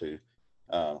close to.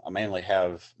 I mainly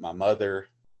have my mother.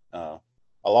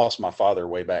 I lost my father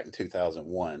way back in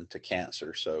 2001 to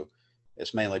cancer. So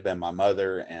it's mainly been my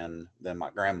mother and then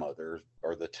my grandmother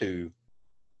are the two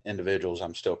individuals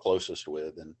I'm still closest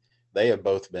with. And they have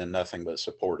both been nothing but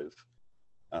supportive.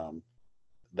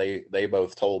 They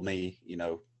both told me,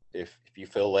 if you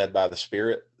feel led by the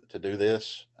Spirit to do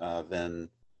this, then,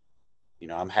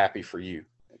 I'm happy for you,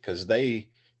 because they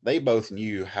both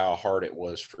knew how hard it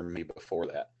was for me before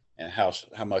that and how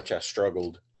much I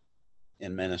struggled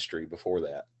in ministry before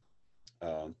that.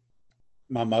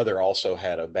 My mother also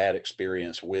had a bad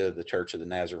experience with the Church of the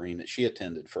Nazarene that she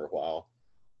attended for a while.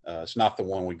 It's not the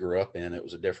one we grew up in. It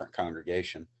was a different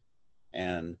congregation.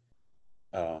 And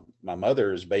my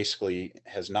mother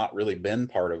has not really been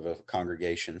part of a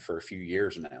congregation for a few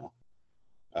years now.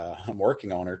 I'm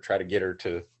working on her, try to get her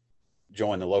to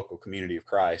join the local Community of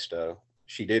Christ.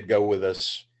 She did go with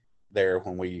us there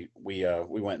when we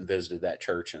went and visited that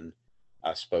church, and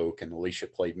I spoke, and Alicia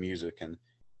played music, and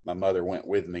my mother went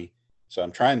with me. So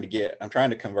I'm trying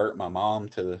to convert my mom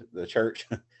to the church.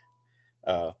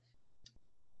 But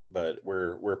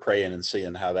we're praying and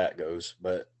seeing how that goes.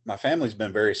 But my family's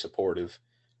been very supportive.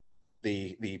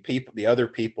 The other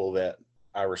people that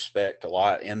I respect a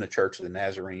lot in the Church of the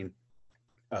Nazarene,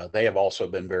 they have also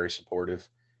been very supportive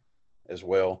as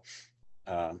well.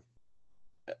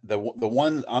 The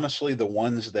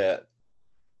ones that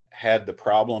had the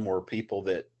problem were people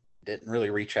that didn't really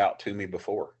reach out to me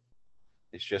before.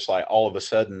 It's just like all of a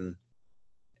sudden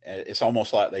it's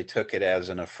almost like they took it as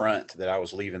an affront that I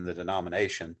was leaving the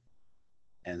denomination.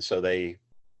 And so they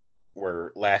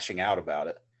were lashing out about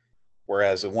it.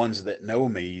 Whereas the ones that know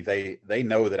me, they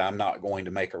know that I'm not going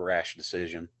to make a rash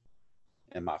decision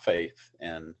in my faith.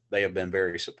 And they have been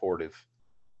very supportive,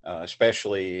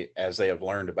 especially as they have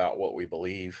learned about what we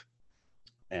believe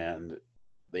and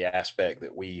the aspect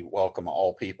that we welcome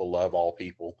all people, love all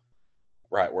people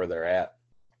right where they're at.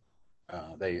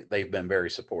 They've been very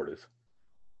supportive.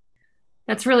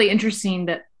 That's really interesting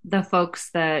that the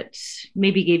folks that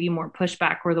maybe gave you more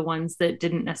pushback were the ones that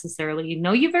didn't necessarily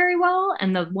know you very well,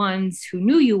 and the ones who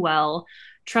knew you well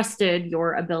trusted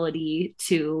your ability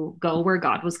to go where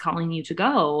God was calling you to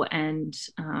go. And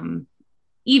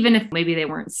even if maybe they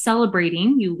weren't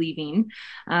celebrating you leaving,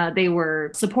 they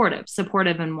were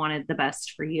supportive and wanted the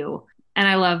best for you. And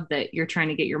I love that you're trying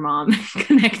to get your mom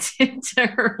connected to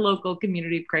her local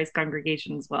Community of Christ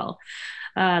congregation as well.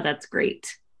 That's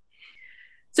great.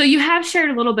 So you have shared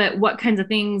a little bit what kinds of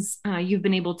things you've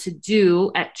been able to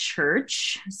do at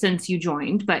church since you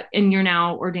joined, and you're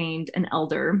now ordained an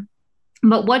elder.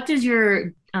 But what does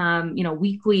your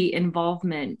weekly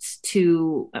involvement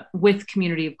with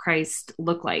Community of Christ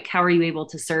look like? How are you able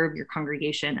to serve your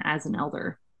congregation as an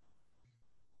elder?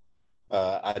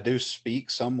 I do speak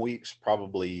some weeks,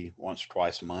 probably once or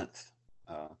twice a month.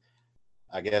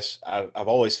 I guess I've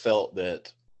always felt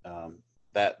that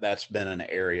that's been an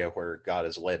area where God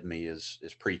has led me is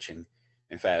preaching.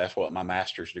 In fact, that's what my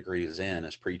master's degree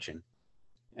is preaching.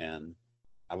 And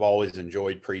I've always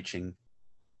enjoyed preaching,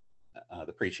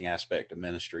 the preaching aspect of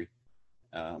ministry.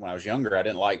 When I was younger, I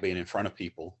didn't like being in front of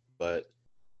people, but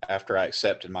after I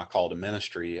accepted my call to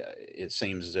ministry, it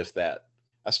seems as if that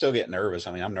I still get nervous.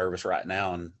 I mean, I'm nervous right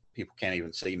now and people can't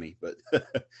even see me, but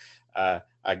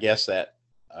I guess that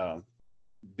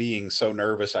being so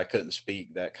nervous I couldn't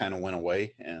speak, that kind of went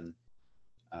away. And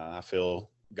I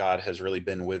feel God has really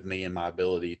been with me in my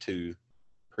ability to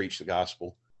preach the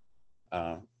gospel.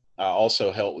 I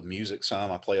also help with music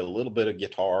some. I play a little bit of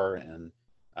guitar, and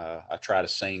I try to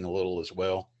sing a little as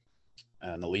well.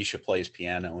 And Alicia plays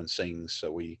piano and sings,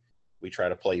 so we try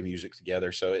to play music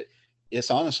together. So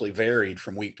it's honestly varied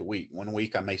from week to week. One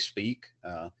week I may speak,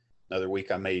 another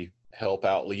week I may help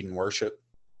out leading worship.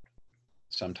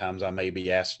 Sometimes I may be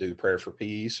asked to do prayer for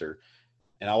peace,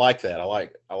 and I like that. I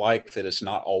like that it's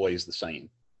not always the same,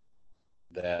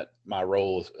 that my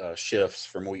role shifts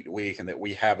from week to week, and that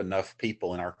we have enough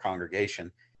people in our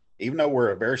congregation. Even though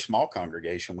we're a very small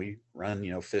congregation, we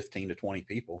run, 15 to 20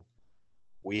 people.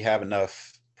 We have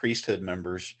enough priesthood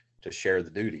members to share the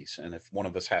duties. And if one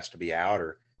of us has to be out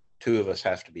or two of us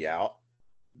have to be out,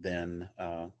 then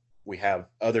we have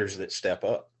others that step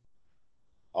up.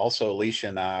 Also, Alicia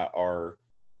and I are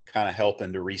kind of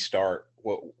helping to restart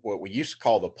what we used to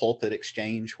call the pulpit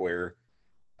exchange, where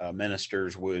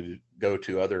ministers would go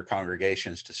to other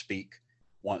congregations to speak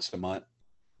once a month.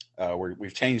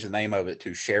 We've changed the name of it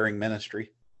to sharing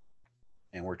ministry,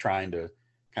 and we're trying to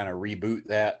kind of reboot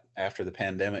that after the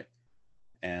pandemic.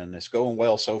 And it's going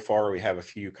well so far. We have a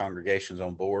few congregations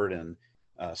on board and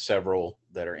several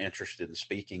that are interested in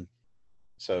speaking.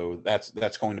 So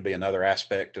that's going to be another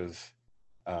aspect of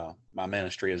my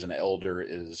ministry as an elder,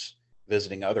 is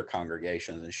visiting other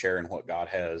congregations and sharing what God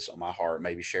has on my heart,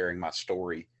 maybe sharing my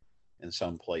story in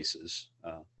some places.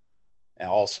 I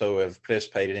also have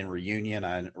participated in reunion.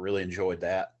 I really enjoyed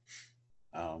that.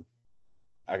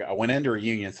 I went into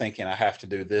reunion thinking I have to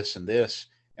do this and this.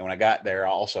 And when I got there, I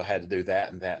also had to do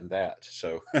that and that and that.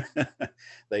 So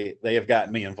they have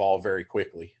gotten me involved very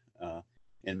quickly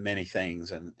in many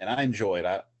things. And I enjoy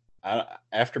it. I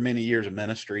after many years of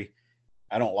ministry,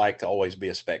 I don't like to always be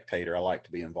a spectator. I like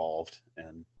to be involved.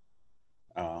 And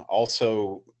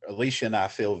also, Alicia and I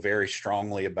feel very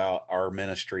strongly about our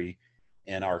ministry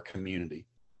in our community.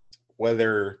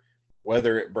 Whether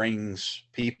it brings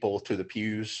people to the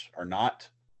pews or not,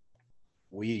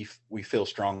 we feel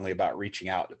strongly about reaching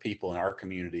out to people in our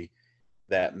community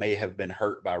that may have been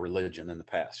hurt by religion in the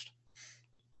past,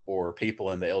 or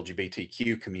people in the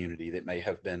LGBTQ community that may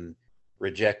have been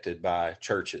rejected by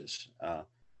churches,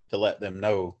 to let them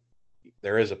know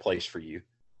there is a place for you.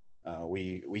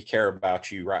 We care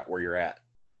about you right where you're at.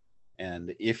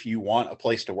 And if you want a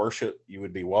place to worship, you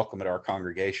would be welcome at our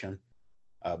congregation.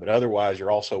 But otherwise, you're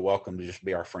also welcome to just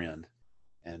be our friend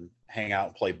and hang out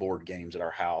and play board games at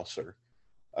our house, or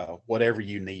whatever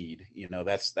you need.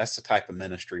 That's the type of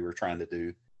ministry we're trying to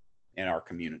do in our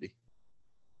community.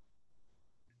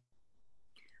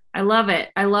 I love it.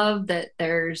 I love that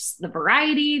there's the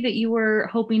variety that you were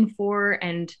hoping for,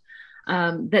 and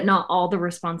that not all the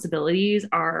responsibilities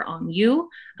are on you.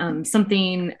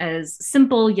 Something as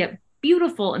simple yet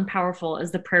beautiful and powerful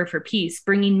as the prayer for peace,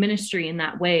 bringing ministry in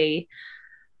that way.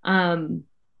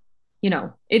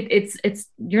 It's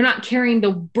you're not carrying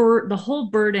the whole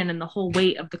burden and the whole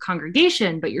weight of the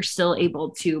congregation, but you're still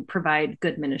able to provide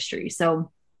good ministry.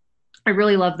 So I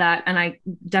really love that. And I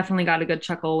definitely got a good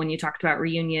chuckle when you talked about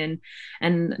reunion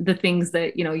and the things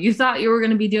that, you thought you were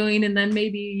going to be doing, and then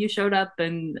maybe you showed up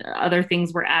and other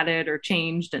things were added or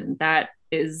changed. And that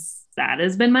has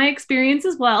been my experience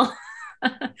as well.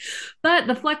 But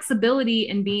the flexibility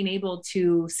in being able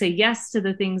to say yes to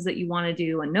the things that you want to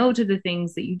do and no to the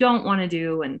things that you don't want to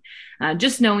do. And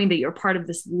just knowing that you're part of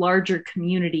this larger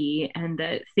community and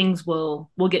that things will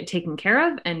get taken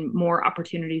care of and more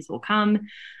opportunities will come,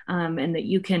 and that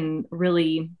you can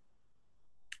really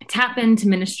tap into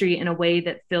ministry in a way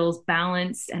that feels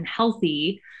balanced and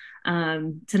healthy,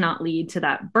 to not lead to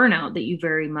that burnout that you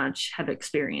very much have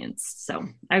experienced. So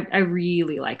I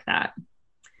really like that.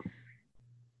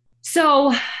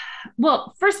 So,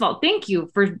 well, first of all, thank you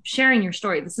for sharing your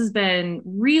story. This has been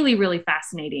really, really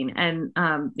fascinating. And,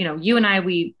 you and I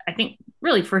think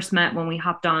really first met when we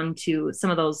hopped on to some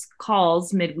of those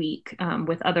calls midweek,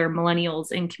 with other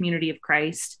millennials in Community of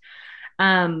Christ.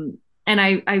 And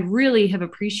I really have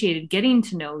appreciated getting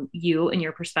to know you and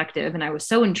your perspective. And I was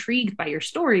so intrigued by your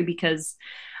story because,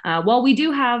 while we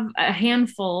do have a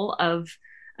handful of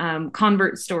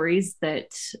convert stories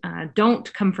that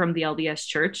don't come from the LDS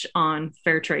Church on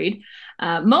fair trade,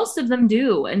 most of them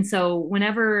do. And so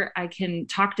whenever I can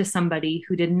talk to somebody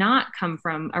who did not come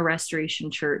from a Restoration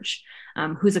Church,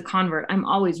 who's a convert, I'm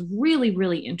always really,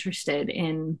 really interested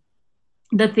in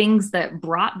the things that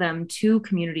brought them to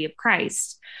Community of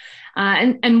Christ.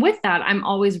 And with that, I'm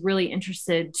always really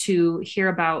interested to hear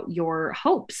about your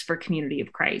hopes for Community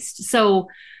of Christ. So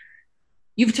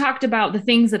you've talked about the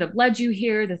things that have led you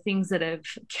here, the things that have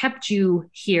kept you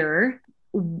here.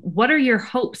 What are your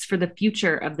hopes for the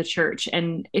future of the church?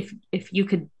 And if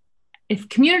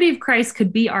Community of Christ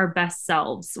could be our best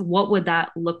selves, what would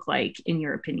that look like in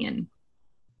your opinion?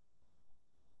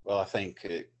 Well, I think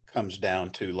it comes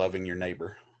down to loving your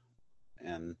neighbor,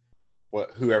 and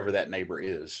whoever that neighbor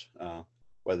is,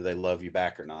 whether they love you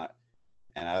back or not.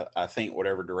 And I think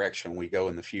whatever direction we go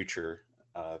in the future,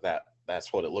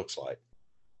 that's what it looks like,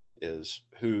 is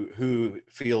who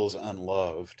feels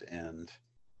unloved, and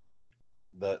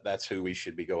that's who we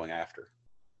should be going after.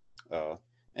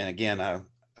 And again,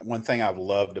 one thing I've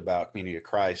loved about Community of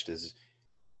Christ is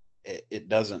it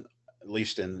doesn't, at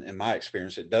least in my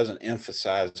experience, it doesn't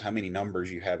emphasize how many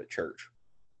numbers you have at church.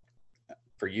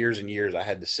 For years and years, I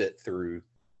had to sit through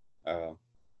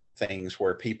things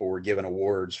where people were given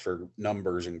awards for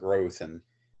numbers and growth, and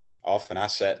often I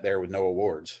sat there with no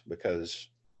awards because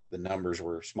the numbers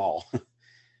were small.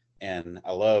 And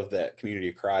I love that Community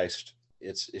of Christ,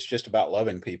 it's just about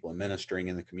loving people and ministering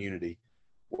in the community,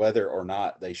 whether or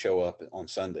not they show up on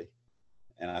Sunday.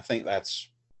 And I think that's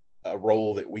a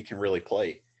role that we can really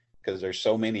play, because there's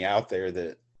so many out there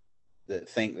that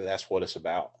think that that's what it's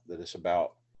about, that it's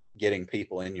about getting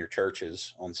people in your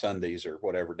churches on Sundays or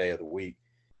whatever day of the week,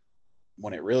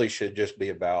 when it really should just be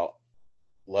about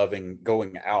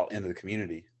going out into the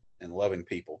community and loving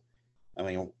people. I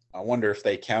mean, I wonder if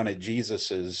they counted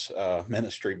Jesus's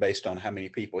ministry based on how many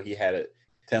people he had at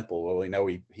temple. Well, we know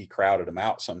he crowded them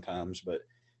out sometimes, but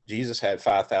Jesus had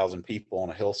 5,000 people on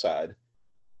a hillside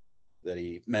that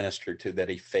he ministered to, that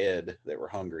he fed, that were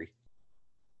hungry.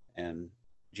 And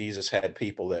Jesus had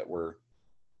people that were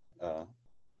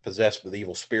possessed with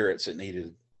evil spirits that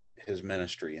needed his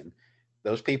ministry. And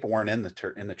those people weren't in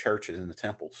the churches, in the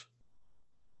temples.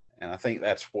 And I think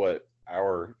that's what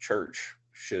our church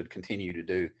should continue to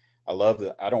do. I love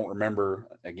that. I don't remember,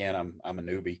 again, I'm a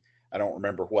newbie. I don't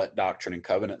remember what Doctrine and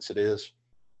Covenants it is,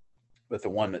 but the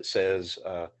one that says,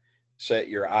 set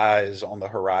your eyes on the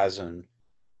horizon.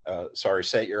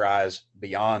 Set your eyes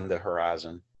beyond the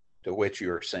horizon to which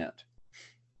you are sent.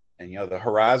 And, the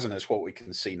horizon is what we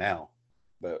can see now,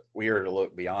 but we are to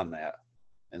look beyond that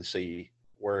and see,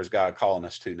 where is God calling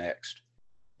us to next?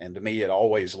 And to me, it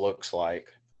always looks like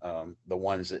the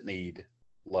ones that need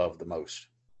love the most.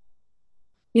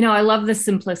 I love the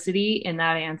simplicity in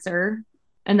that answer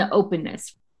and the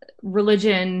openness.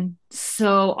 Religion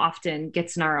so often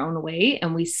gets in our own way,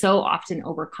 and we so often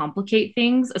overcomplicate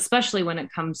things, especially when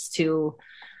it comes to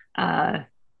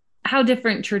how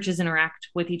different churches interact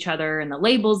with each other and the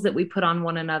labels that we put on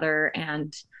one another,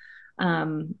 and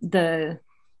the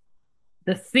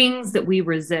things that we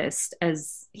resist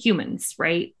as humans,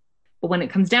 right? But when it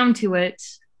comes down to it,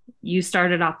 you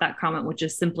started off that comment, which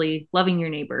is simply loving your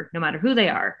neighbor, no matter who they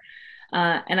are.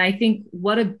 And I think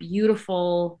what a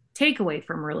beautiful takeaway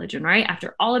from religion, right?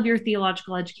 After all of your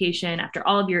theological education, after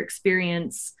all of your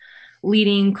experience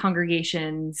leading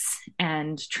congregations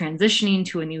and transitioning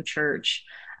to a new church,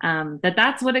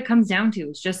 that's what it comes down to,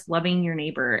 is just loving your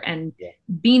neighbor and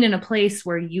being in a place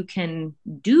where you can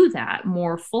do that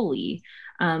more fully,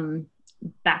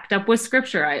 backed up with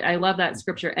scripture. I love that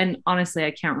scripture. And honestly,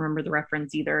 I can't remember the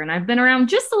reference either. And I've been around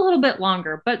just a little bit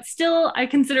longer, but still I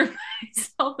consider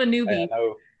myself a newbie.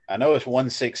 I know it's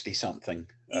 160 something.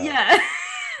 Yeah.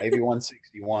 Maybe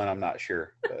 161. I'm not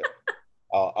sure, but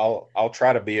I'll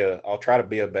try to be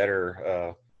a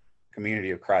better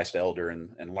Community of Christ elder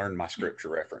and learn my scripture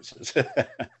references.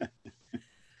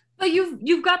 But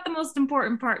you've got the most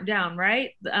important part down,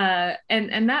 right?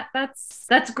 And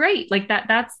that's great. Like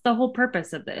that's the whole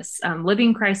purpose of this,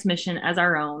 living Christ's mission as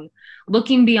our own,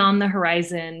 looking beyond the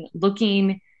horizon,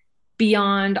 looking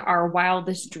beyond our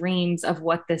wildest dreams of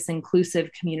what this inclusive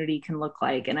community can look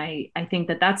like. And I think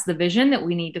that's the vision that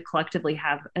we need to collectively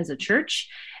have as a church.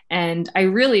 And I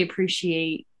really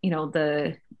appreciate,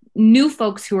 the new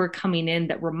folks who are coming in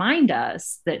that remind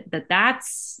us that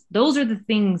those are the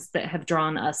things that have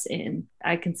drawn us in.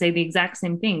 I can say the exact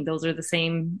same thing. Those are the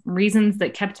same reasons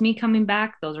that kept me coming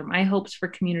back. Those are my hopes for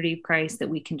Community of Christ, that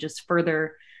we can just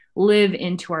further live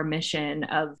into our mission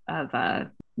of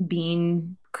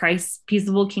being Christ's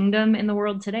peaceable kingdom in the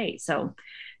world today. So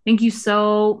thank you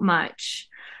so much.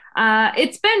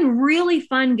 It's been really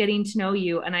fun getting to know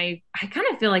you. And I kind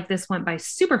of feel like this went by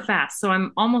super fast. So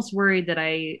I'm almost worried that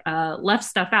I left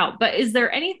stuff out. But is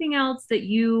there anything else that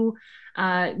you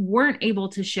weren't able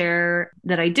to share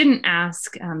that I didn't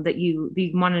ask, that you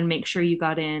wanted to make sure you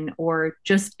got in, or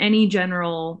just any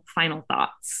general final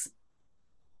thoughts?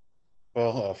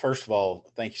 Well, first of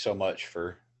all, thank you so much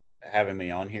for having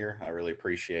me on here. I really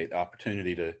appreciate the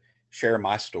opportunity to share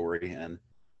my story. And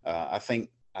I think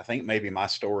maybe my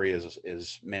story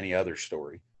is many others'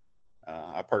 story.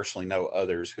 I personally know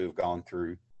others who have gone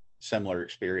through similar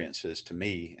experiences to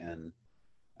me, and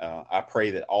I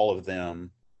pray that all of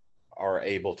them are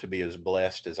able to be as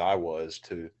blessed as I was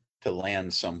to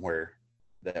land somewhere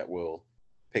that will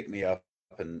pick me up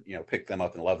and pick them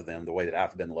up and love them the way that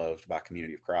I've been loved by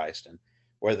Community of Christ. And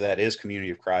whether that is Community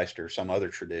of Christ or some other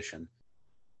tradition,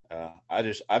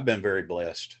 I've been very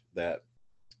blessed that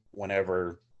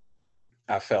whenever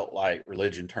I felt like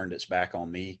religion turned its back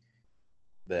on me,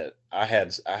 that I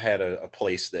had a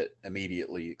place that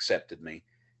immediately accepted me.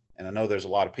 And I know there's a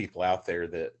lot of people out there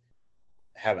that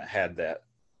haven't had that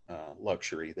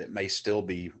luxury, that may still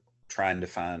be trying to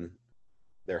find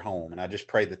their home. And I just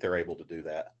pray that they're able to do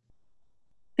that.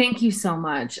 Thank you so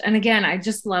much. And again, I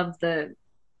just love the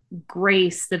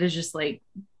grace that is just like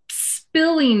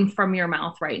spilling from your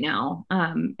mouth right now.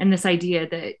 And this idea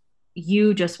that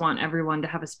you just want everyone to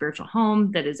have a spiritual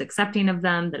home that is accepting of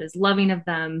them, that is loving of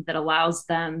them, that allows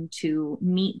them to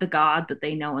meet the God that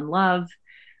they know and love.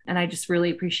 And I just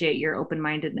really appreciate your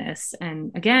open-mindedness.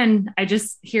 And again, I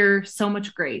just hear so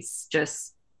much grace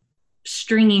just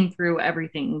stringing through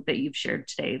everything that you've shared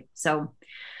today. So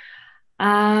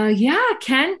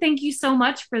Ken, thank you so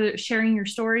much for sharing your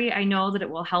story. I know that it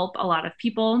will help a lot of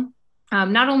people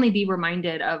not only be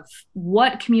reminded of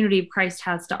what Community of Christ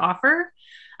has to offer,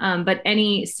 but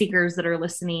any seekers that are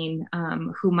listening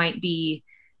who might be,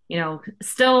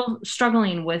 still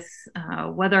struggling with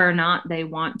whether or not they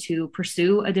want to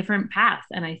pursue a different path.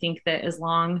 And I think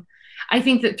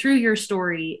that through your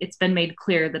story, it's been made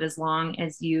clear that as long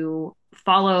as you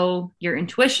follow your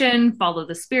intuition, follow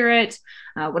the Spirit,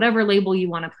 whatever label you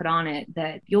want to put on it,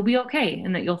 that you'll be okay,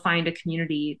 and that you'll find a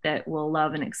community that will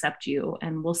love and accept you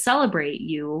and will celebrate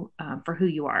you for who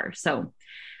you are. So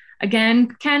again,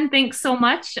 Ken, thanks so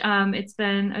much. It's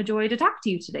been a joy to talk to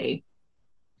you today.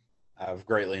 I've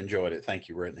greatly enjoyed it. Thank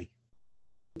you, Brittany.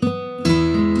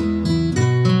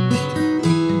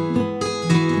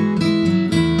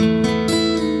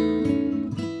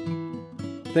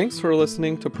 Thanks for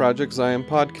listening to Project Zion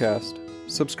Podcast.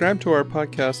 Subscribe to our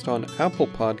podcast on Apple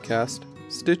Podcast,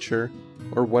 Stitcher,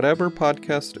 or whatever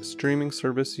podcast streaming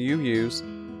service you use,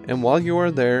 and while you are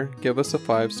there, give us a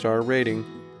 5-star rating.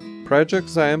 Project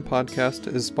Zion Podcast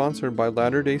is sponsored by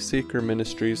Latter-day Seeker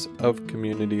Ministries of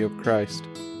Community of Christ.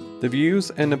 The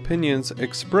views and opinions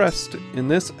expressed in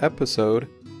this episode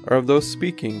are of those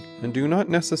speaking and do not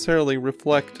necessarily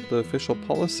reflect the official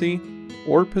policy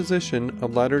or position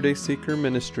of Latter-day Seeker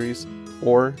Ministries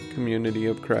or Community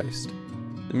of Christ.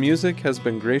 The music has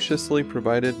been graciously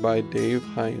provided by Dave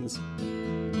Hines.